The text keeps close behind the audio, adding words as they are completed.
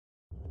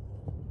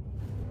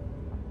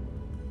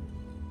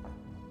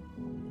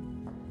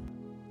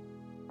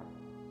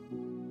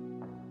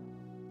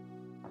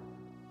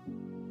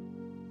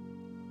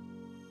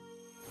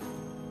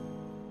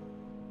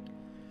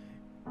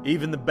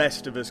Even the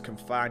best of us can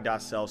find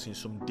ourselves in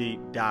some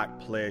deep, dark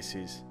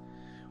places.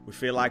 We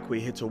feel like we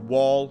hit a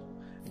wall,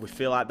 we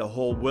feel like the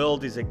whole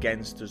world is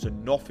against us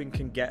and nothing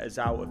can get us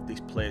out of this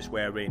place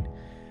we're in.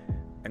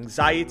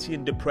 Anxiety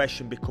and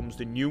depression becomes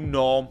the new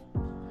norm,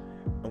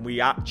 and we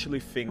actually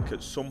think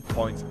at some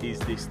point, is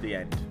this the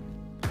end?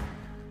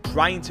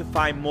 Trying to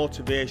find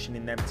motivation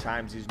in them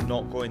times is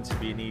not going to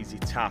be an easy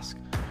task,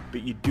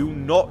 but you do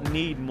not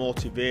need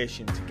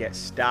motivation to get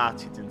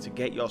started and to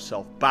get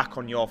yourself back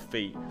on your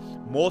feet.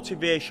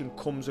 Motivation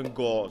comes and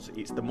goes.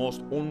 It's the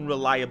most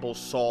unreliable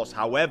source.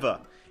 However,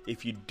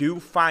 if you do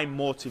find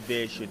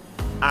motivation,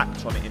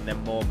 act on it in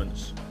them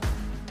moments.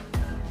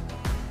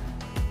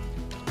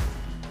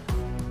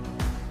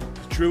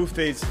 The truth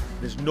is,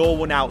 there's no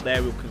one out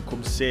there who can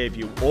come save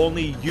you.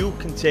 Only you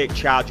can take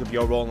charge of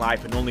your own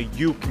life, and only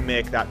you can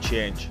make that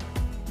change.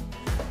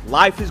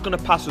 Life is going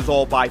to pass us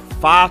all by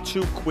far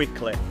too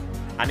quickly,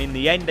 and in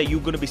the end, are you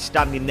going to be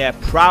standing there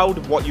proud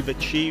of what you've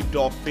achieved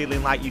or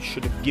feeling like you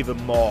should have given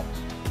more?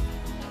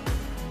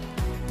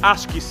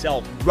 Ask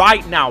yourself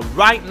right now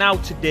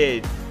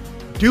today,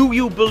 do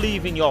you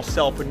believe in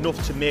yourself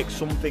enough to make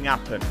something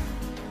happen?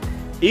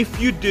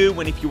 If you do,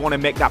 and if you want to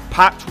make that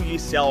pact with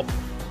yourself,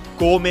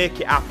 go make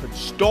it happen.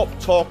 Stop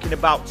talking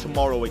about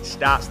tomorrow, it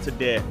starts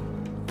today.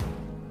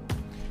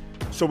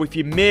 So if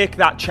you make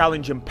that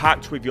challenge and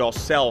pact with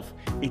yourself,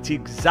 it's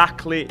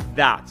exactly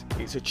that.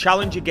 It's a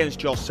challenge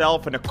against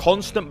yourself and a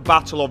constant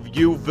battle of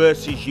you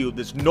versus you.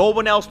 There's no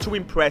one else to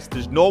impress,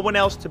 there's no one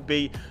else to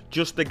be,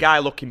 just the guy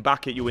looking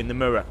back at you in the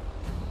mirror.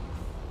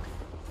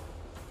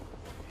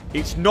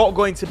 It's not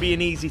going to be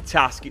an easy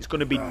task, it's going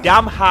to be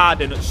damn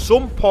hard, and at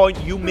some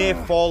point you may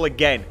fall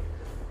again.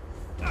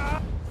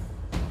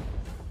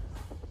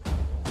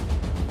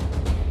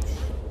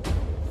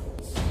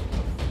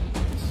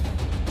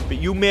 But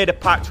you made a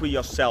pact with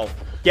yourself.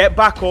 Get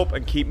back up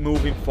and keep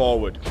moving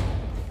forward.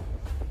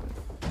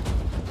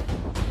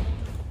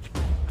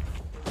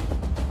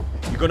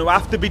 You're going to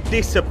have to be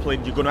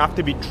disciplined, you're going to have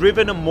to be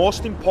driven, and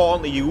most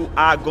importantly, you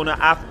are going to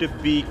have to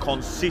be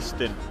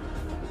consistent.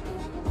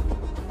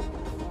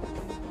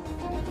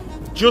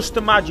 Just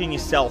imagine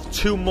yourself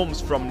 2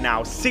 months from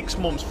now, 6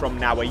 months from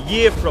now, a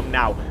year from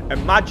now.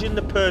 Imagine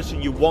the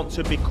person you want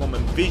to become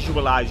and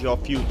visualize your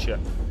future.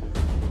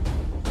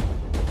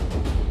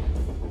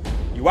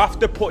 You have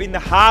to put in the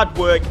hard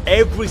work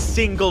every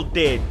single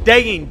day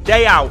in,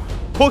 day out.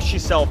 Push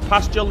yourself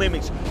past your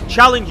limits.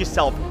 Challenge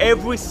yourself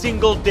every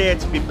single day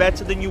to be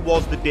better than you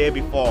was the day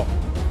before.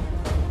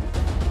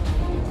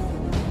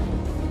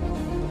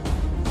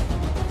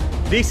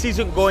 This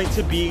isn't going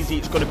to be easy.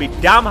 It's going to be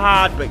damn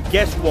hard, but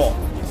guess what?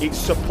 It's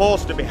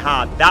supposed to be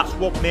hard. That's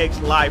what makes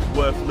life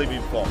worth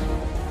living for.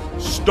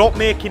 Stop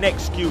making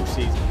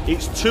excuses.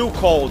 It's too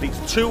cold,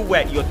 it's too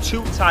wet, you're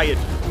too tired.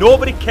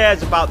 Nobody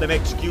cares about them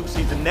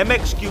excuses, and them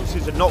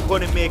excuses are not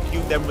going to make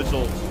you them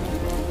results.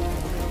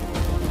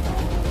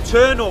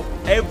 Turn up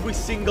every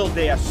single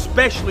day,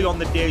 especially on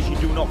the days you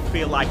do not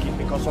feel like it,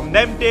 because on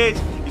them days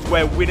is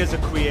where winners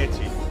are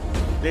created.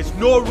 There's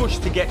no rush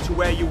to get to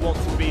where you want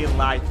to be in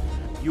life.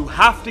 You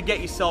have to get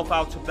yourself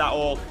out of that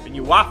hole, and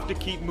you have to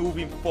keep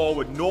moving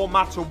forward no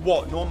matter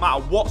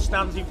what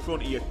stands in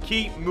front of you.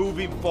 Keep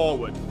moving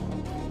forward.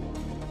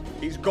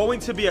 It's going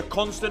to be a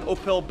constant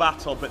uphill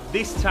battle, but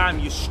this time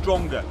you're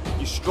stronger.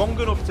 You're strong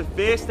enough to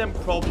face them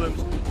problems.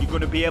 You're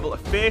going to be able to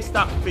face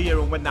that fear,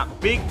 and when that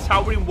big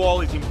towering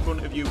wall is in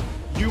front of you,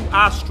 you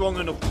are strong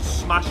enough to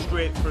smash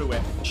straight through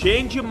it.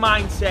 Change your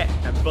mindset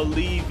and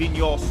believe in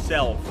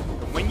yourself.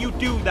 And when you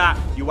do that,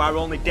 you are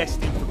only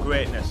destined for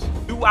greatness.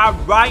 You are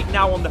right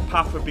now on the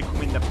path of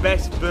becoming the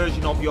best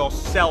version of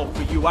yourself,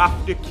 but you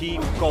have to keep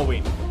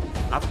going.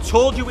 I've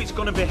told you it's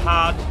going to be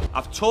hard.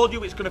 I've told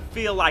you it's going to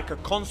feel like a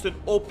constant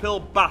uphill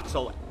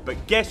battle.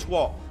 But guess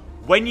what?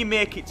 When you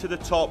make it to the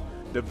top,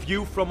 the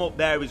view from up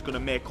there is going to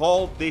make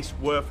all this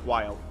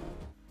worthwhile.